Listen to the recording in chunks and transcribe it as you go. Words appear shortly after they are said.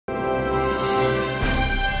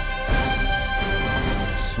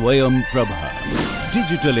Swayam Prabha.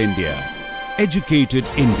 Digital India. Educated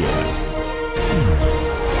India.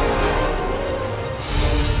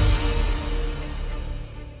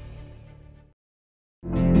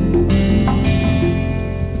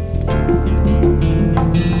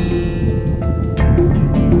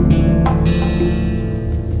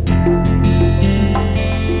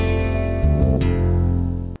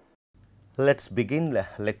 Let's begin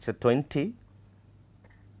lecture 20.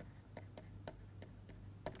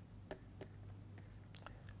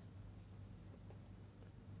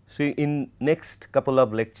 See, in next couple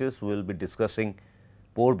of lectures, we will be discussing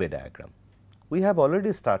Pourbaix diagram. We have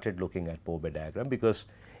already started looking at Pourbaix diagram because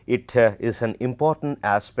it is an important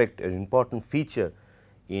aspect, an important feature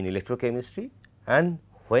in electrochemistry, and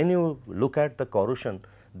when you look at the corrosion,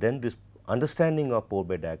 then this understanding of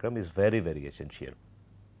Pourbaix diagram is very, very essential.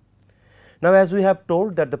 Now, as we have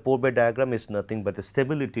told that the Pourbaix diagram is nothing but a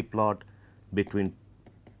stability plot between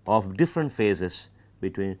of different phases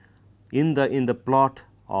between in the plot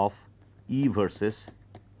of E versus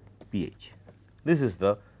pH. This is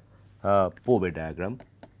the Pourbaix diagram.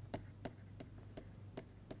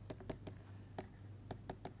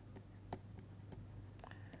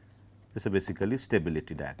 This is basically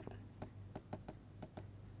stability diagram.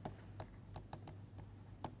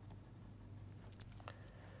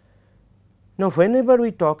 Now, whenever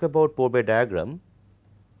we talk about Pourbaix diagram,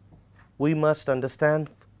 we must understand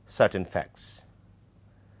certain facts.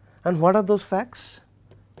 And what are those facts?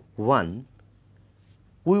 One,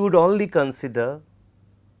 we would only consider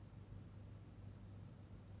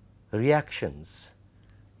reactions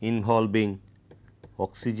involving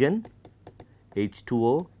oxygen,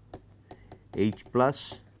 H2O, H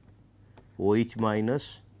plus, OH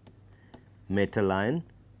minus, metal ion,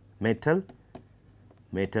 metal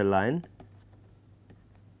ion,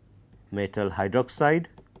 metal hydroxide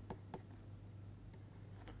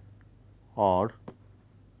or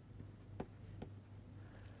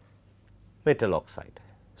metal oxide.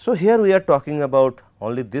 So, here we are talking about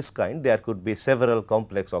only this kind, there could be several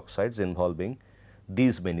complex oxides involving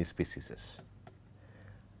these many species.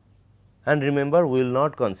 And remember, we will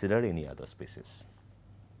not consider any other species.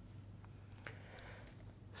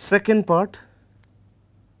 Second part,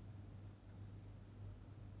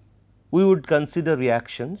 we would consider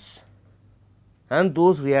reactions, and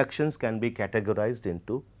those reactions can be categorized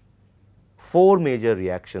into 4 major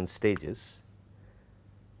reaction stages.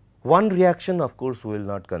 One reaction, of course, we will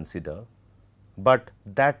not consider, but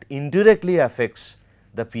that indirectly affects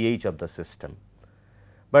the pH of the system,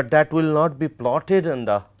 but that will not be plotted in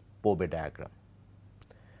the Pourbaix diagram.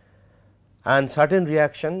 And certain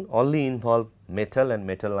reaction only involve metal and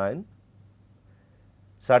metal ion,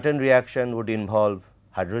 certain reaction would involve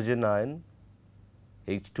hydrogen ion,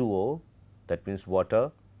 H2O, that means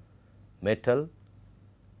water, metal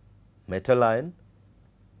ion,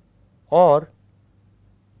 or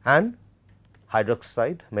and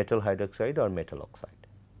hydroxide, metal hydroxide or metal oxide.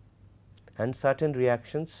 And certain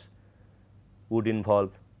reactions would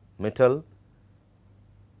involve metal,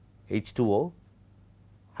 H2O,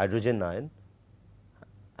 hydrogen ion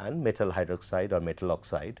and metal hydroxide or metal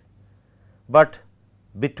oxide. But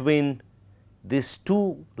between these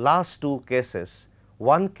last two cases,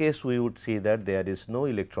 one case we would see that there is no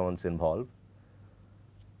electrons involved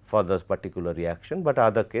for this particular reaction, but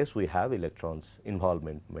other case we have electrons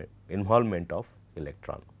involvement of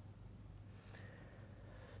electron.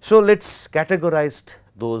 So, let us categorize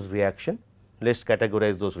those reaction. Let us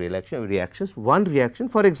categorize those reactions. One reaction,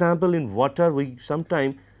 for example, in water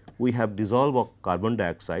sometime we have dissolved of carbon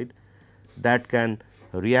dioxide that can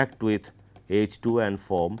react with H2 and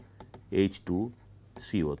form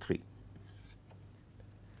H2CO3.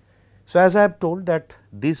 So, as I have told that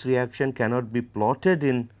this reaction cannot be plotted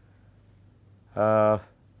in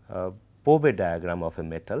Pourbaix diagram of a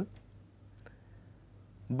metal,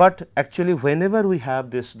 but actually whenever we have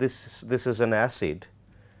this is an acid,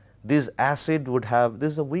 this acid would have,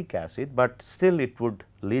 this is a weak acid, but still it would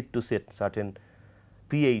lead to certain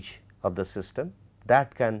pH of the system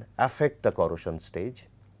that can affect the corrosion stage,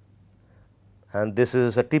 and this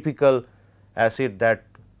is a typical acid that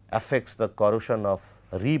affects the corrosion of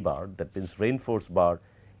rebar, that means reinforced bar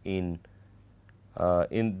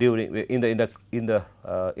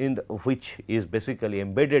which is basically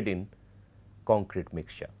embedded in concrete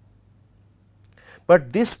mixture.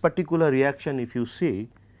 But this particular reaction, if you see,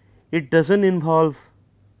 it does not involve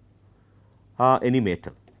any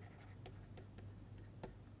metal,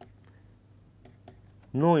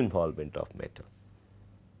 no involvement of metal.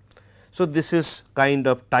 So, this is kind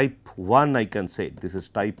of type 1, I can say this is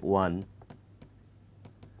type 1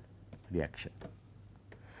 reaction.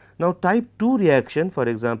 Now, type 2 reaction, for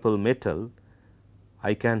example, metal,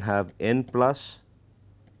 I can have N plus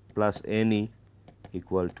Ne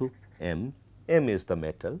equal to M. M is the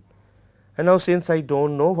metal, and now since I do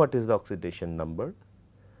not know what is the oxidation number,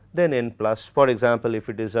 then N plus, for example, if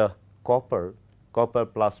it is a copper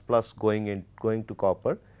plus going to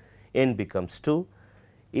copper, N becomes 2,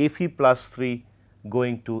 Fe plus 3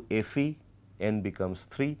 going to Fe, N becomes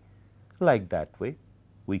 3, like that way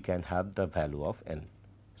we can have the value of N.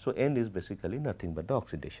 So, N is basically nothing but the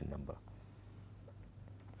oxidation number.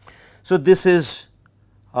 So, this is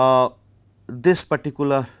this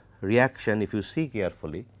particular reaction, if you see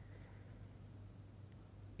carefully,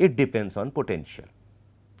 it depends on potential.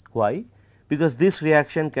 Why? Because this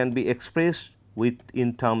reaction can be expressed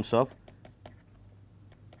in terms of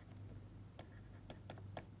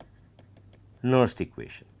Nernst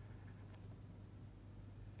equation.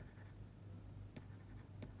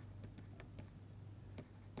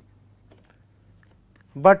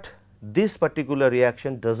 But this particular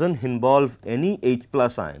reaction does not involve any H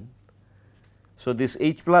plus ion. So, this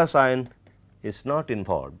H plus ion is not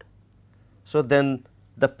involved. So, then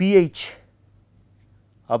the pH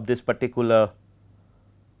of this particular,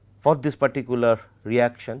 for this particular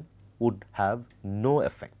reaction would have no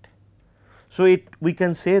effect. So, we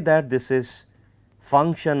can say that this is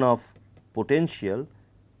function of potential,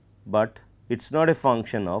 but it is not a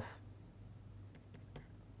function of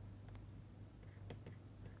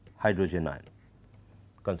hydrogen ion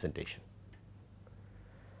concentration.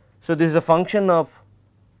 So, this is a function of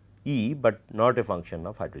E, but not a function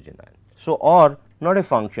of hydrogen ion. So, or not a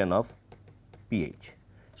function of pH.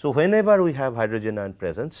 So, whenever we have hydrogen ion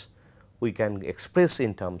presence, we can express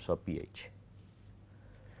in terms of pH.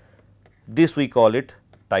 This we call it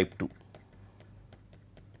type 2.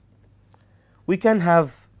 We can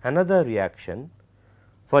have another reaction.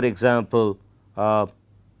 For example,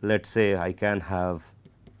 let us say I can have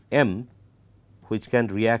M, which can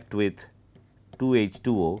react with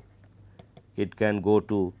 2H2O, it can go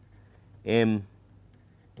to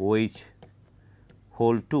MOH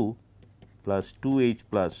whole 2 plus 2H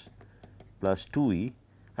plus 2E,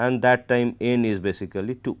 and that time N is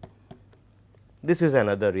basically 2. This is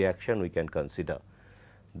another reaction we can consider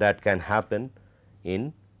that can happen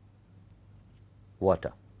in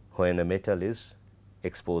water when a metal is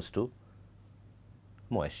exposed to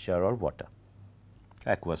moisture or water,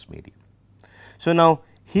 aqueous medium. So, now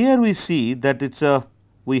here we see that it is a,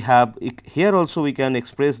 we have here also we can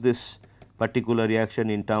express this particular reaction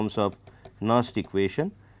in terms of Nernst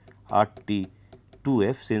equation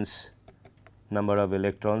RT2F, since number of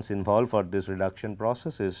electrons involved for this reduction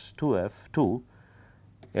process is 2F, 2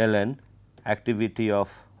 ln activity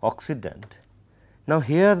of oxidant. Now,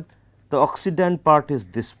 here the oxidant part is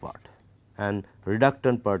this part and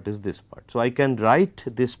reductant part is this part. So, I can write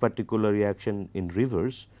this particular reaction in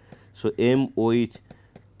reverse. So, MOH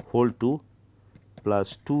whole 2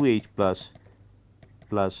 plus 2H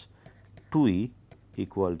plus 2E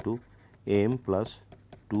equal to M plus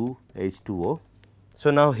 2H2O.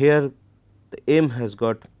 So, now here the M has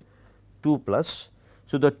got 2 plus.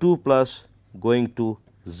 So, the 2 plus going to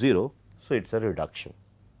 0. So, it is a reduction.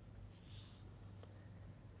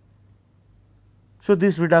 So,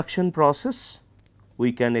 this reduction process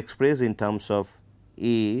we can express in terms of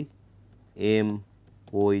A M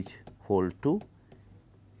OH whole 2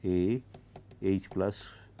 A H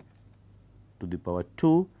plus to the power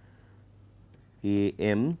 2 A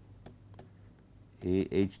M A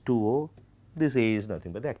H2O, this A is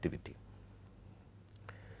nothing but the activity.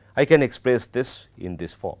 I can express this in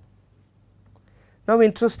this form. Now,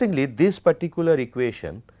 interestingly, this particular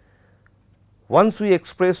equation, once we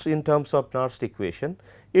express in terms of Nernst equation,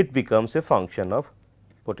 it becomes a function of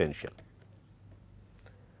potential.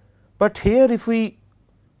 But here if we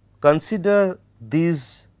consider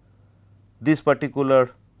this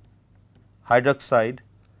particular hydroxide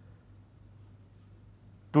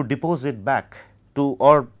to deposit back to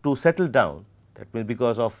or to settle down, that means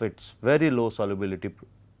because of its very low solubility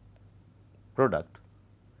product,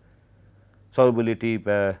 solubility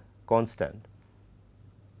constant.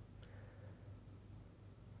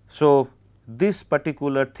 So, this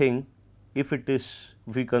particular thing, if it is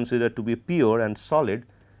we consider to be pure and solid,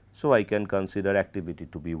 so I can consider activity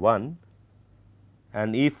to be 1,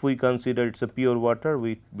 and if we consider it is a pure water,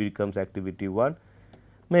 we becomes activity 1.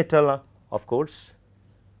 Metal, of course,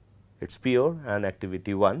 it is pure and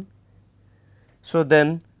activity 1. So,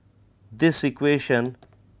 then this equation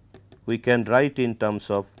we can write in terms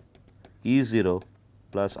of E0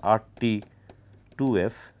 plus RT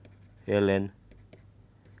 2F ln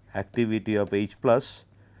activity of H plus,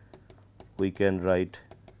 we can write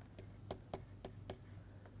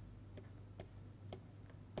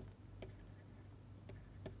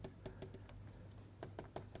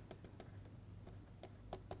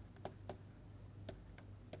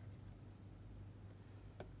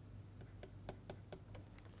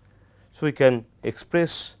So, we can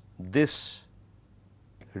express this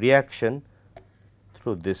reaction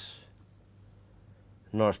through this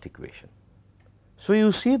Nernst equation. So,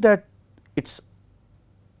 you see that it is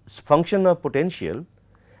function of potential,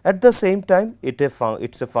 at the same time it is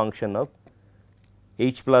a function of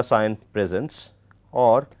H plus ion presence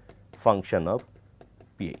or function of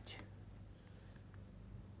pH.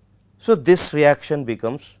 So, this reaction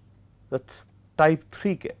becomes the type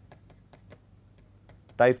 3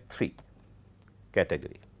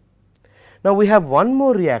 category. Now, we have one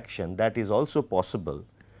more reaction that is also possible,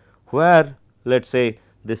 where let us say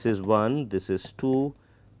this is 1, this is 2,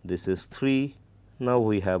 this is 3. Now,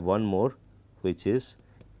 we have one more, which is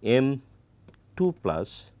M 2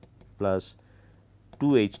 plus 2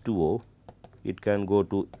 H2O. It can go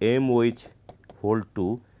to MOH whole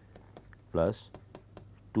 2 plus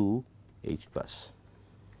 2 H plus.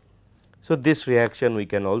 So, this reaction we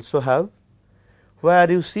can also have,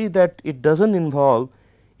 where you see that it does not involve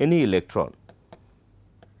any electron.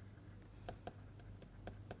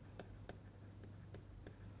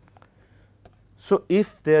 So,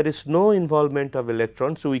 if there is no involvement of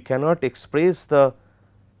electron, so we cannot express the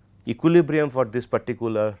equilibrium for this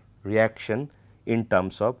particular reaction in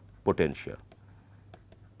terms of potential.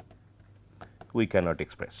 We cannot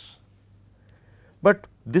express, but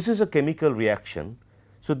this is a chemical reaction.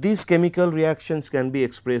 So, these chemical reactions can be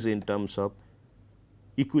expressed in terms of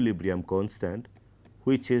equilibrium constant,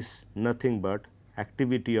 which is nothing but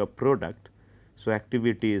activity of product. So,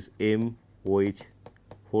 activity is MOH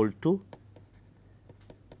whole 2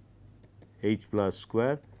 H plus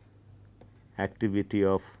square, activity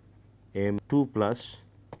of M2 plus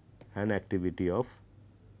and activity of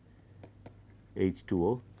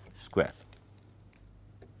H2O square.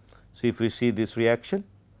 So, if we see this reaction,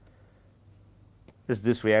 is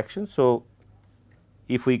this reaction. So,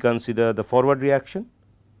 if we consider the forward reaction,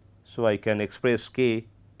 so I can express K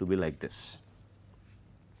to be like this,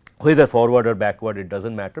 whether forward or backward it does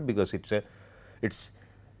not matter, because it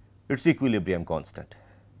is equilibrium constant.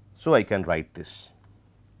 So, I can write this.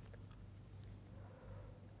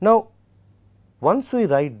 Now, once we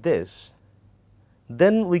write this,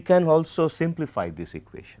 then we can also simplify this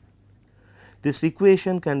equation. This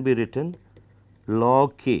equation can be written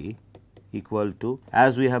log K equal to,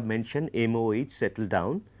 as we have mentioned, MOH settle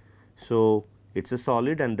down. So, it is a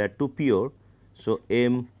solid and that too pure. So,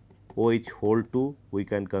 MOH whole 2 we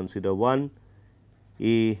can consider 1,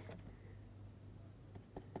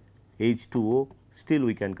 H2O still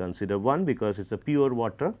we can consider 1, because it is a pure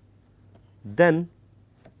water. Then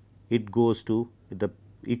it goes to, the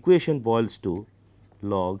equation boils to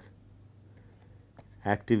log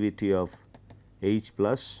activity of H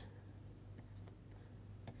plus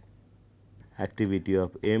activity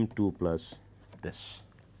of M2 plus this.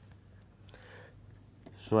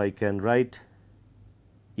 So, I can write,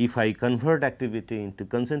 if I convert activity into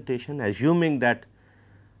concentration, assuming that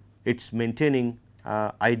it is maintaining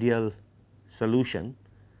ideal solution.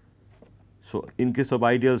 So, in case of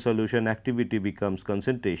ideal solution, activity becomes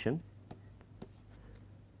concentration.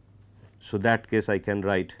 So, that case I can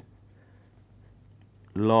write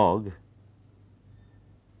log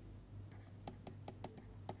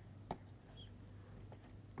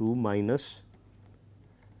two minus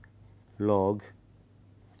log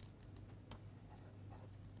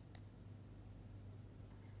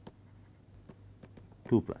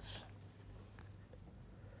two plus.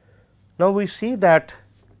 Now, we see that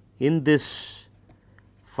in this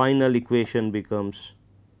final equation becomes,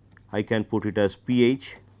 I can put it as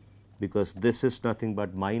pH, because this is nothing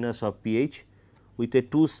but minus of pH with a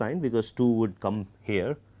 2 sign, because 2 would come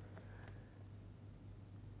here,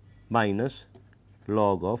 minus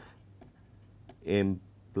log of M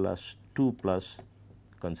plus 2 plus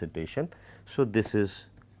concentration. So, this is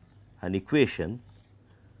an equation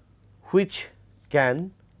which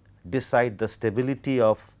can decide the stability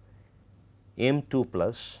of M2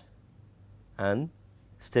 plus and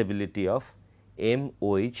stability of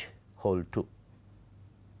MOH whole 2.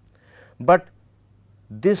 But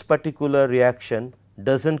this particular reaction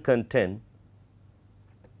does not contain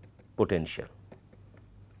potential.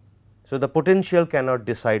 So, the potential cannot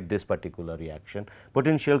decide this particular reaction,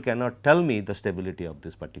 potential cannot tell me the stability of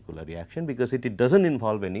this particular reaction, because it does not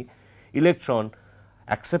involve any electron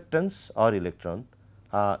acceptance or electron,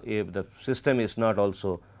 if the system is not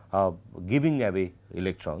also giving away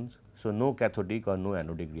electrons. So, no cathodic or no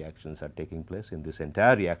anodic reactions are taking place in this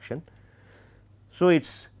entire reaction. So, it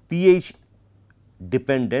is pH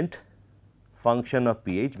dependent function of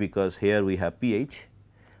pH, because here we have pH,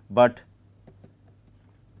 but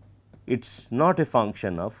it is not a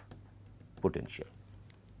function of potential.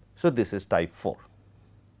 So, this is type 4.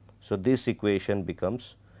 So, this equation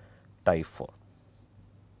becomes type 4.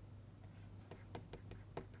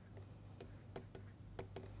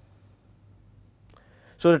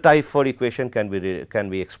 So, the type 4 equation can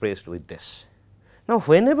be expressed with this. Now,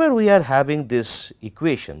 whenever we are having these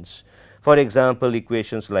equations, for example,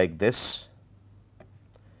 equations like this,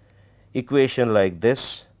 equation like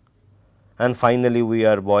this, and finally, we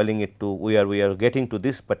are boiling it to we are getting to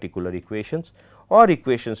this particular equations or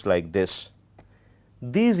equations like this.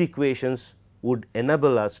 These equations would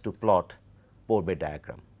enable us to plot Pourbaix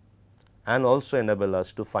diagram and also enable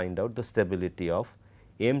us to find out the stability of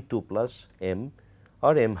M2 plus M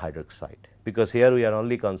or M hydroxide, because here we are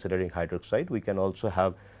only considering hydroxide. We can also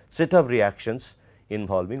have set of reactions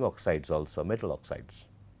involving oxides also, metal oxides.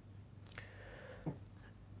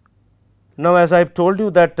 Now, as I have told you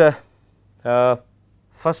that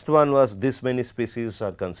first one was this many species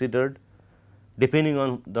are considered depending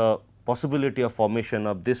on the possibility of formation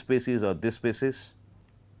of this species or this species,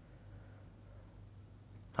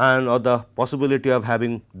 and or the possibility of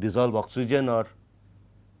having dissolved oxygen or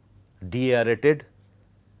deaerated.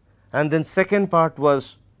 And then second part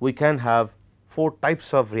was we can have 4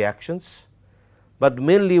 types of reactions, but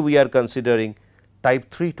mainly we are considering type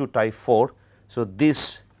 3 to type 4. So,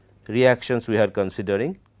 these reactions we are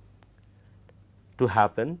considering to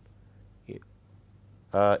happen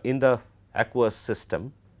in the aqueous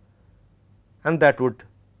system, and that would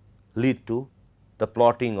lead to the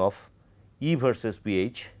plotting of E versus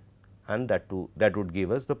pH, and that would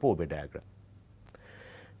give us the Pourbaix diagram.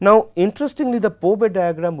 Now, interestingly, the Pourbaix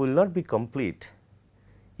diagram will not be complete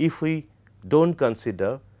if we do not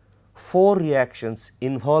consider 4 reactions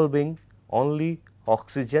involving only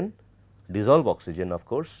oxygen, dissolved oxygen of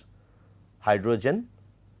course, hydrogen,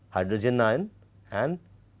 hydrogen ion, and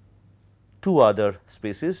 2 other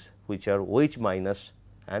species which are OH minus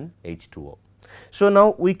and H2O. So,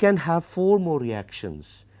 now we can have 4 more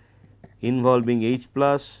reactions involving H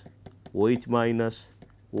plus, OH minus,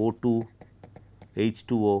 O2,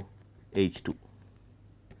 H2O, H2.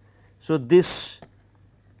 So, this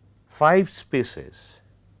 5 species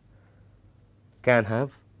can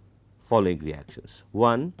have following reactions: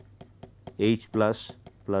 1 H plus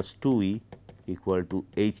 2E equal to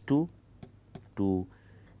H2, to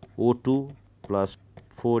O2 plus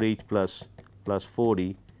 4H plus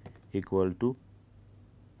 4E equal to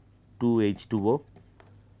 2H2O,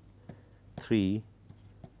 3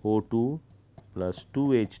 O2 plus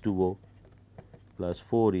 2H2O plus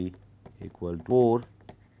 4E equal to 4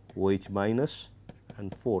 OH minus,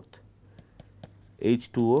 and 4th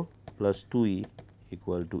H2O plus 2E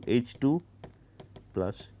equal to H2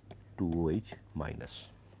 plus 2OH minus.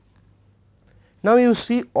 Now, you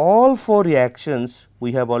see all 4 reactions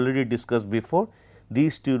we have already discussed before.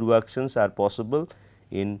 These 2 reactions are possible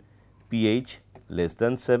in pH less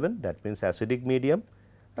than 7, that means acidic medium,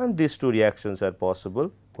 and these 2 reactions are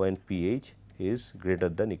possible when pH is greater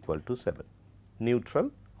than equal to 7,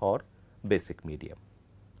 neutral or basic medium.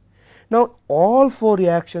 Now, all 4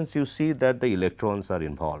 reactions you see that the electrons are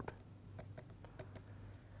involved,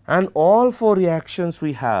 and all 4 reactions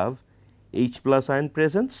we have H plus ion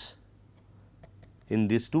presence in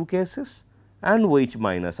these 2 cases and OH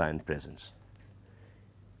minus ion presence.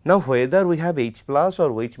 Now, whether we have H plus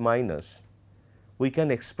or OH minus, we can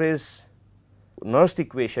express Nernst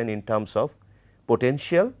equation in terms of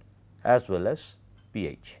potential as well as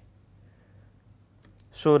pH.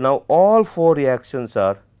 So, now all 4 reactions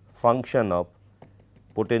are function of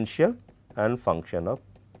potential and function of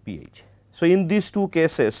pH. So, in these 2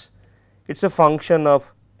 cases it is a function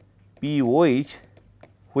of pOH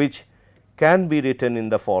which can be written in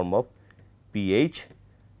the form of pH.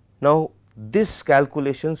 Now, this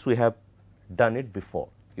calculations we have done it before.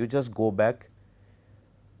 You just go back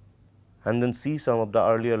and then see some of the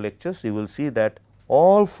earlier lectures, you will see that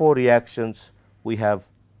all 4 reactions we have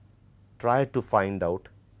tried to find out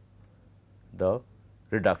the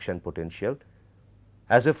reduction potential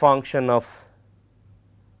as a function of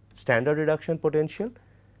standard reduction potential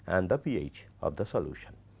and the pH of the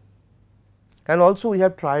solution. And also we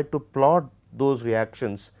have tried to plot those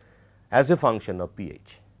reactions as a function of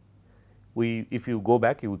pH. If you go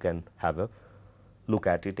back, you can have a look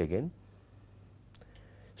at it again.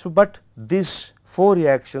 So, but these 4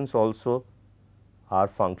 reactions also are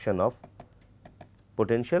function of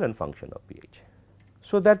potential and function of pH.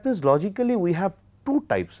 So, that means logically we have 2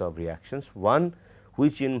 types of reactions, one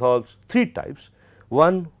which involves 3 types,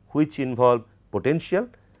 one which involve potential.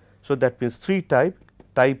 So, that means 3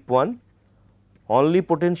 type 1 only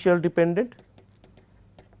potential dependent,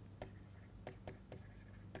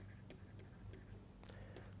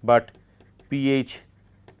 but pH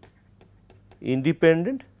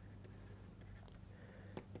independent,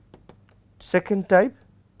 second type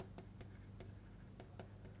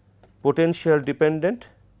potential dependent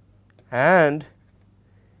and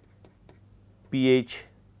pH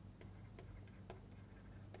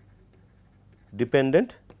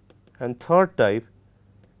dependent, and third type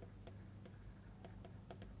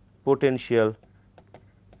potential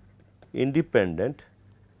independent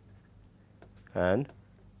and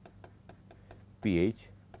pH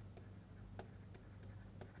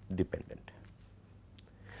dependent.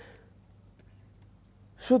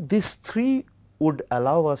 So, these three would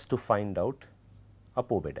allow us to find out a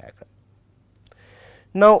Pourbaix diagram.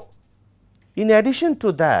 Now, in addition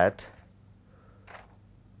to that,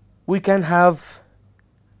 we can have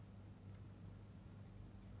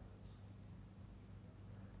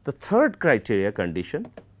the third criteria condition.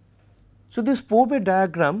 So, this Pourbaix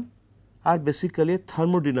diagram are basically a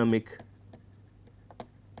thermodynamic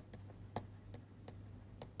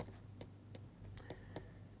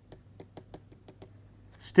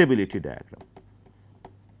stability diagram.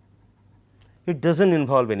 It does not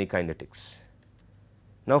involve any kinetics.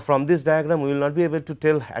 Now, from this diagram we will not be able to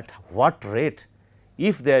tell at what rate,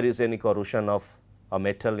 if there is any corrosion of a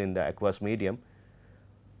metal in the aqueous medium,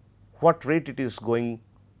 what rate it is going,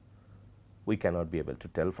 we cannot be able to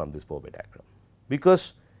tell from this Pourbaix diagram,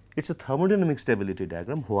 because it is a thermodynamic stability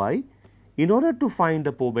diagram. Why? In order to find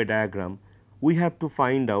the Pourbaix diagram, we have to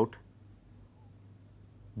find out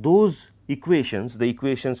those equations, the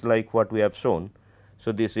equations like what we have shown.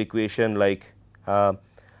 So, this equation like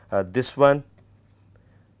this one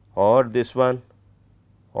or this one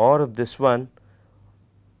or this one,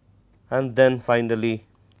 and then finally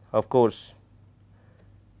of course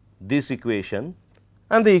this equation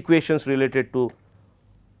and the equations related to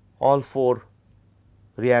all four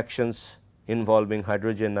reactions involving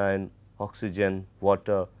hydrogen ion, oxygen,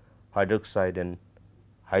 water, hydroxide and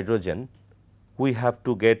hydrogen. We have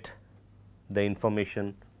to get the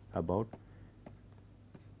information about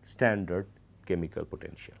standard chemical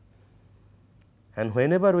potential. And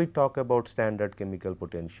whenever we talk about standard chemical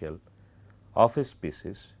potential of a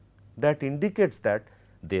species, that indicates that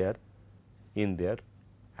they are in their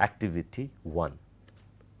activity 1,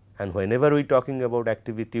 and whenever we are talking about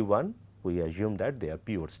activity 1, we assume that they are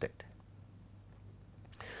pure state.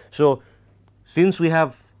 So, since we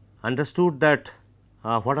have understood that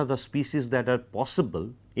what are the species that are possible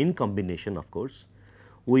in combination, of course,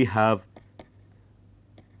 we have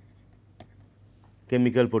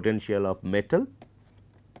chemical potential of metal,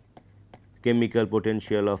 chemical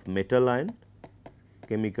potential of metal ion,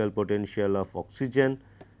 chemical potential of oxygen,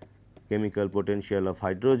 chemical potential of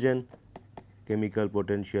hydrogen, chemical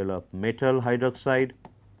potential of metal hydroxide,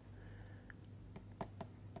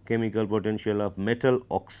 chemical potential of metal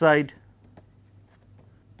oxide,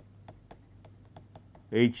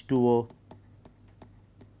 H2O,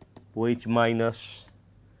 OH minus.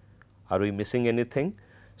 Are we missing anything?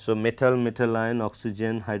 So, metal, metal ion,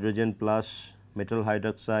 oxygen, hydrogen plus, metal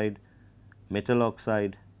hydroxide, metal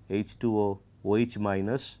oxide, H2O, OH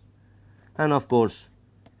minus, and of course,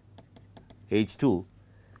 H2.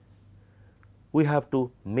 We have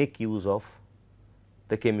to make use of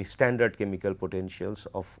the standard chemical potentials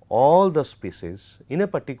of all the species in a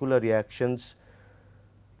particular reactions,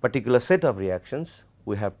 particular set of reactions.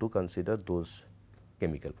 We have to consider those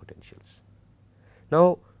chemical potentials.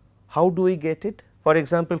 Now, how do we get it? For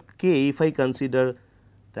example, K, if I consider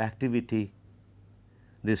the activity,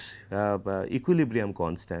 this equilibrium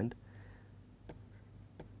constant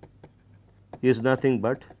is nothing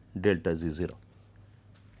but delta Z0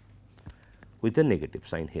 with a negative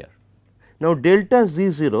sign here. Now, delta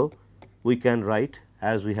Z0 we can write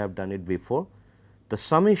as we have done it before, the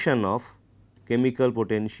summation of chemical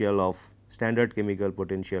potential of standard chemical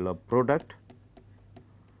potential of product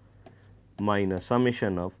minus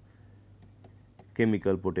summation of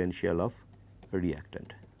chemical potential of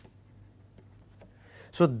reactant.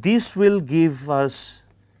 So, this will give us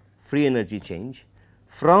free energy change.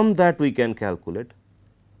 From that we can calculate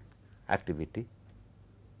activity,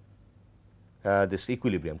 this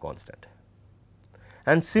equilibrium constant.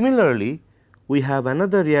 And similarly, we have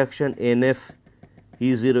another reaction NF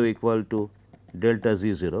E0 equal to delta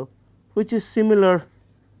Z0, which is similar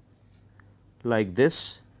like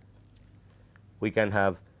this. We can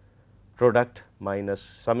have product minus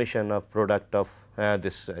summation of product of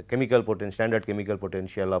this chemical potential, standard chemical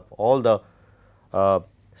potential of all the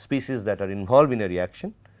species that are involved in a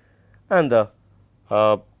reaction, and the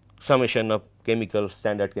summation of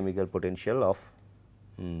standard chemical potential of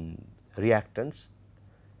reactants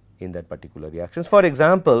in that particular reactions. For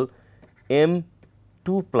example,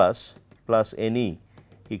 M2 plus Ne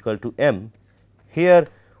equal to M. Here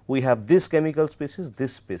we have this chemical species,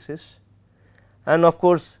 this species, and of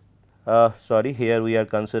course, sorry, here we are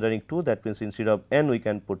considering 2, that means instead of n we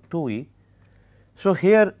can put 2e. So,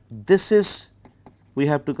 here this is, we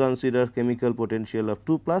have to consider chemical potential of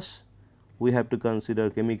 2 plus, we have to consider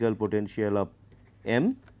chemical potential of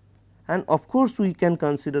m, and of course, we can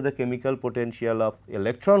consider the chemical potential of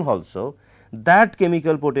electron also. That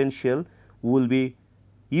chemical potential will be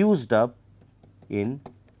used up in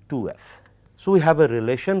 2f. So, we have a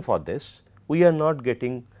relation for this, we are not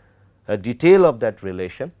getting a detail of that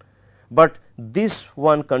relation, but this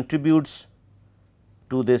one contributes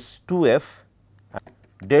to this 2f.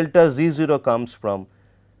 Delta Z0 comes from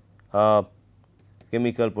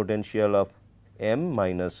chemical potential of m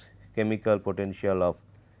minus chemical potential of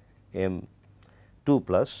m 2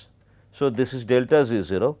 plus. So, this is delta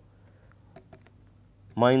Z0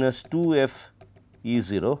 minus 2f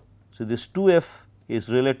E0. So, this 2f is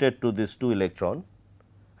related to this 2 electron,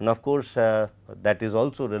 and of course, that is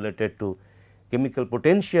also related to chemical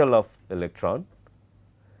potential of electron.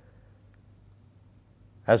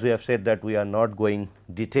 As we have said that we are not going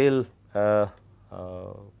detail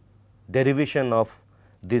derivation of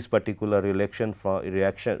this particular relation from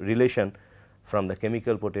the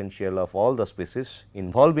chemical potential of all the species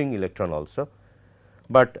involving electron also,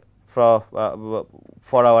 but for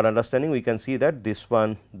our understanding we can see that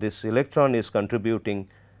this electron is contributing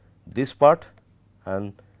this part,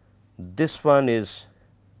 and this one is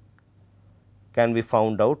can be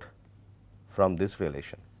found out from this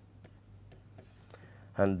relation,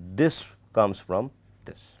 and this comes from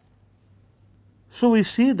this. So, we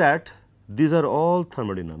see that these are all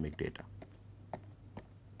thermodynamic data.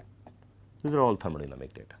 These are all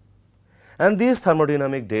thermodynamic data, and these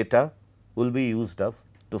thermodynamic data will be used up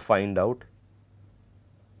to find out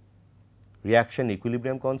reaction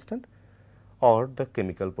equilibrium constant or the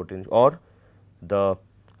chemical potential or the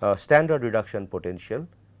standard reduction potential,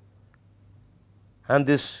 and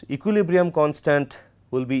this equilibrium constant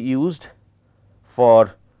will be used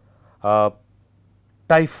for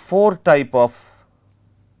type 4 type of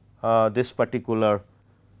this particular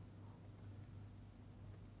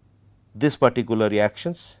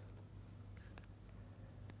reactions,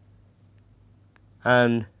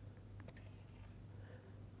 and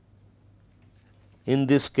in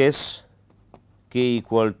this case k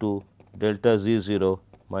equal to delta Z0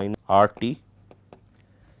 minus RT,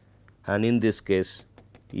 and in this case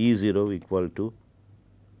E0 equal to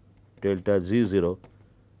delta Z0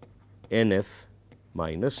 NF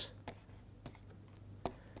minus.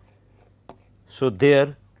 So,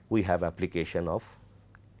 there we have application of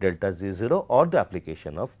delta Z0 or the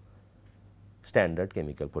application of standard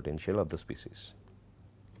chemical potential of the species.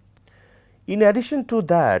 In addition to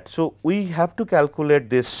that, so we have to calculate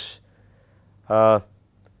this K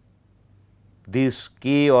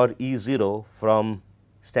or E0 from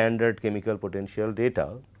standard chemical potential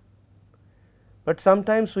data, but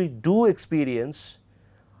sometimes we do experience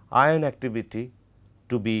ion activity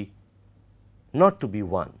to be not to be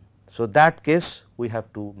 1. So, that case we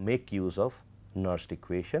have to make use of Nernst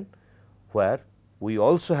equation, where we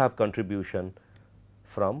also have contribution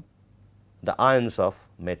from the ions of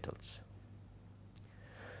metals.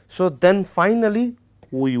 So, then finally,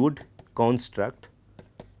 we would construct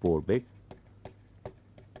Pourbaix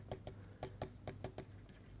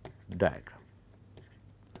diagram.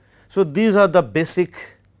 So, these are the basic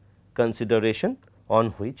consideration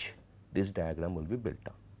on which this diagram will be built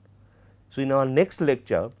on. So, in our next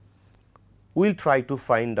lecture, we will try to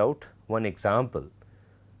find out one example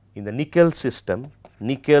in the nickel system,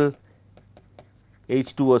 nickel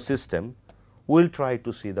H2O system. We will try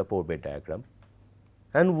to see the Pourbaix diagram,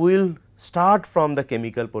 and we will start from the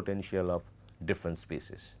chemical potential of different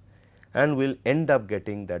species, and we will end up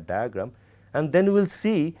getting that diagram, and then we will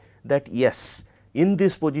see that yes, in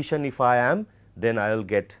this position if I am, then I will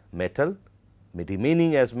get metal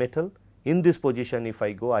remaining as metal. In this position if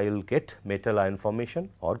I go, I will get metal ion formation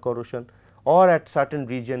or corrosion, or at certain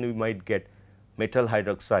region we might get metal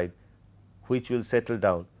hydroxide which will settle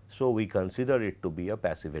down. So, we consider it to be a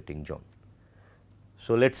passivating zone.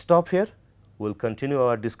 So, let us stop here. We will continue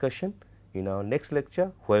our discussion in our next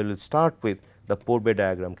lecture, where we will start with the Pourbaix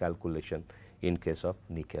diagram calculation in case of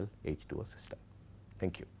nickel H2O system.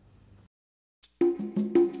 Thank you.